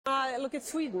I look at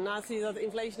Sweden, I see that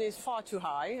inflation is far too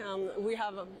high, and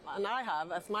I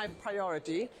have as my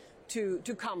priority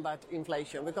to combat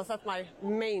inflation, because that's my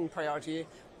main priority.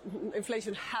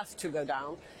 Inflation has to go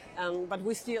down, but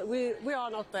we are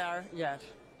not there yet.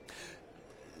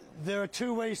 There are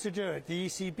two ways to do it. The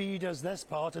ECB does this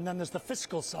part, and then there's the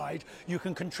fiscal side. You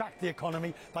can contract the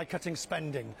economy by cutting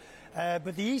spending.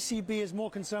 But the ECB is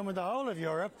more concerned with the whole of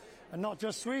Europe and not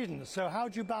just Sweden. So how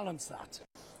do you balance that?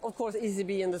 Of course,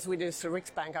 ECB and the Swedish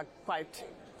Riksbank are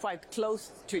quite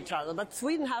close to each other. But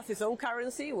Sweden has its own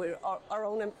currency, our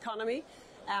own economy,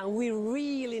 and we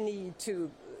really need to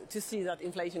see that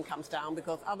inflation comes down,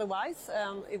 because otherwise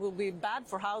it will be bad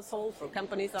for households, for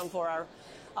companies, and for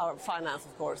our finance,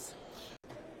 of course.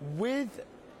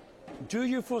 Do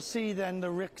you foresee then the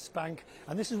Riksbank,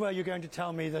 and this is where you're going to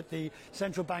tell me that the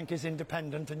central bank is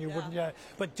independent and you wouldn't,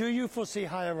 but do you foresee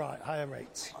higher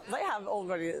rates? They have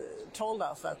already told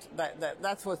us that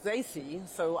that's what they see,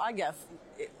 so I guess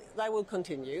they will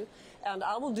continue. And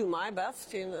I will do my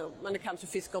best when it comes to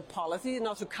fiscal policy,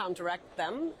 not to counteract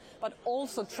them, but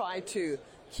also try to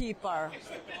keep our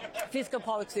fiscal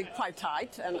policy quite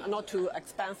tight and not too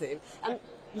expansive. And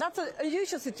that's a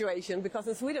usual situation, because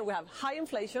in Sweden we have high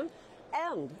inflation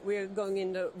and we're going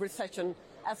into recession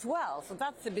as well. So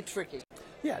that's a bit tricky.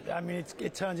 Yeah, I mean,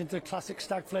 it turns into classic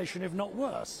stagflation, if not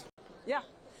worse. Yeah,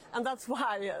 and that's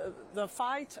why the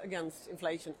fight against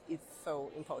inflation is so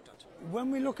important.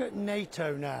 When we look at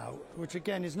NATO now, which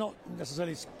again is not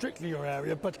necessarily strictly your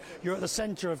area, but you're at the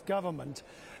centre of government,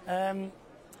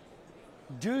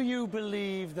 do you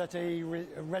believe that a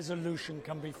resolution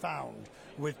can be found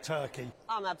with Turkey?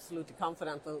 I'm absolutely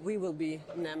confident that we will be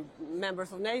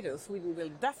members of NATO. Sweden will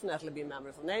definitely be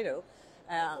members of NATO.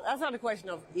 That's not a question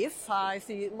of if, I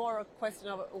see more a question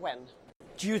of when.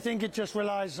 Do you think it just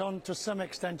relies on, to some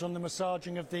extent, on the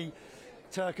massaging of the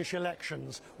Turkish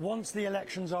elections? Once the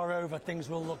elections are over, things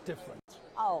will look different.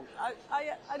 Oh,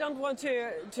 I don't want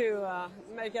to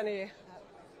make any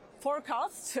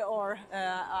forecasts, but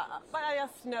I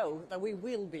just know that we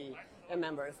will be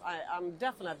members. I'm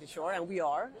definitely sure, and we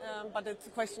are, but it's a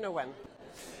question of when.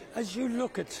 As you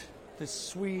look at the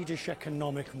Swedish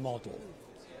economic model,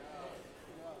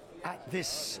 at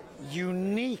this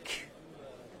unique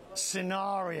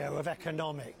scenario of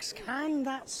economics, can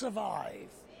that survive?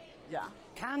 Yeah.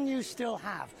 Can you still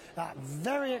have that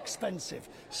very expensive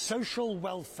social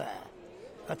welfare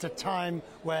at a time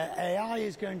where AI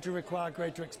is going to require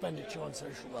greater expenditure on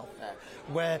social welfare,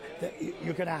 where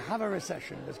you're going to have a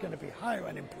recession, there's going to be higher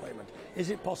unemployment? Is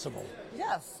it possible?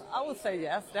 Yes, I would say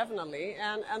yes, definitely.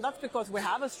 And that's because we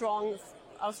have our strong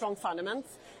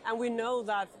fundaments, and we know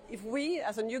that if we,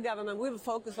 as a new government, we will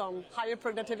focus on higher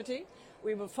productivity,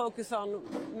 we will focus on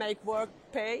make work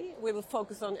pay, we will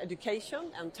focus on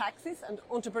education and taxes and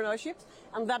entrepreneurship,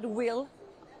 and that will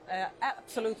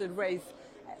absolutely raise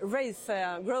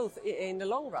growth in the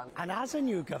long run. And as a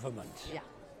new government,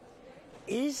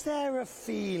 is there a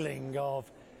feeling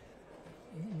of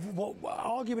what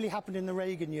arguably happened in the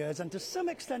Reagan years and to some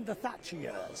extent the Thatcher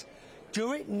years?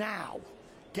 Do it now.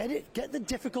 Get the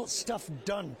difficult stuff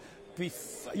done,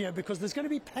 because there's going to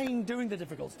be pain doing the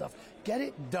difficult stuff. Get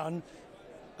it done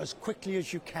as quickly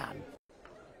as you can.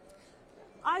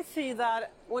 I see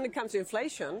that when it comes to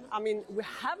inflation, I mean, we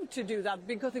have to do that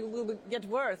because it will get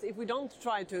worse if we don't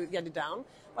try to get it down.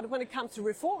 But when it comes to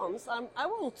reforms, I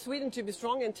want Sweden to be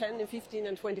strong in 10, and 15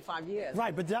 and 25 years.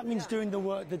 Right, but that means doing the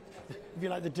work, if you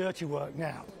like, the dirty work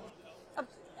now.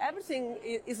 Everything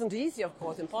isn't easy, of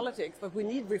course, in politics, but we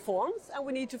need reforms and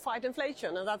we need to fight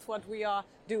inflation, and that's what we are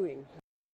doing.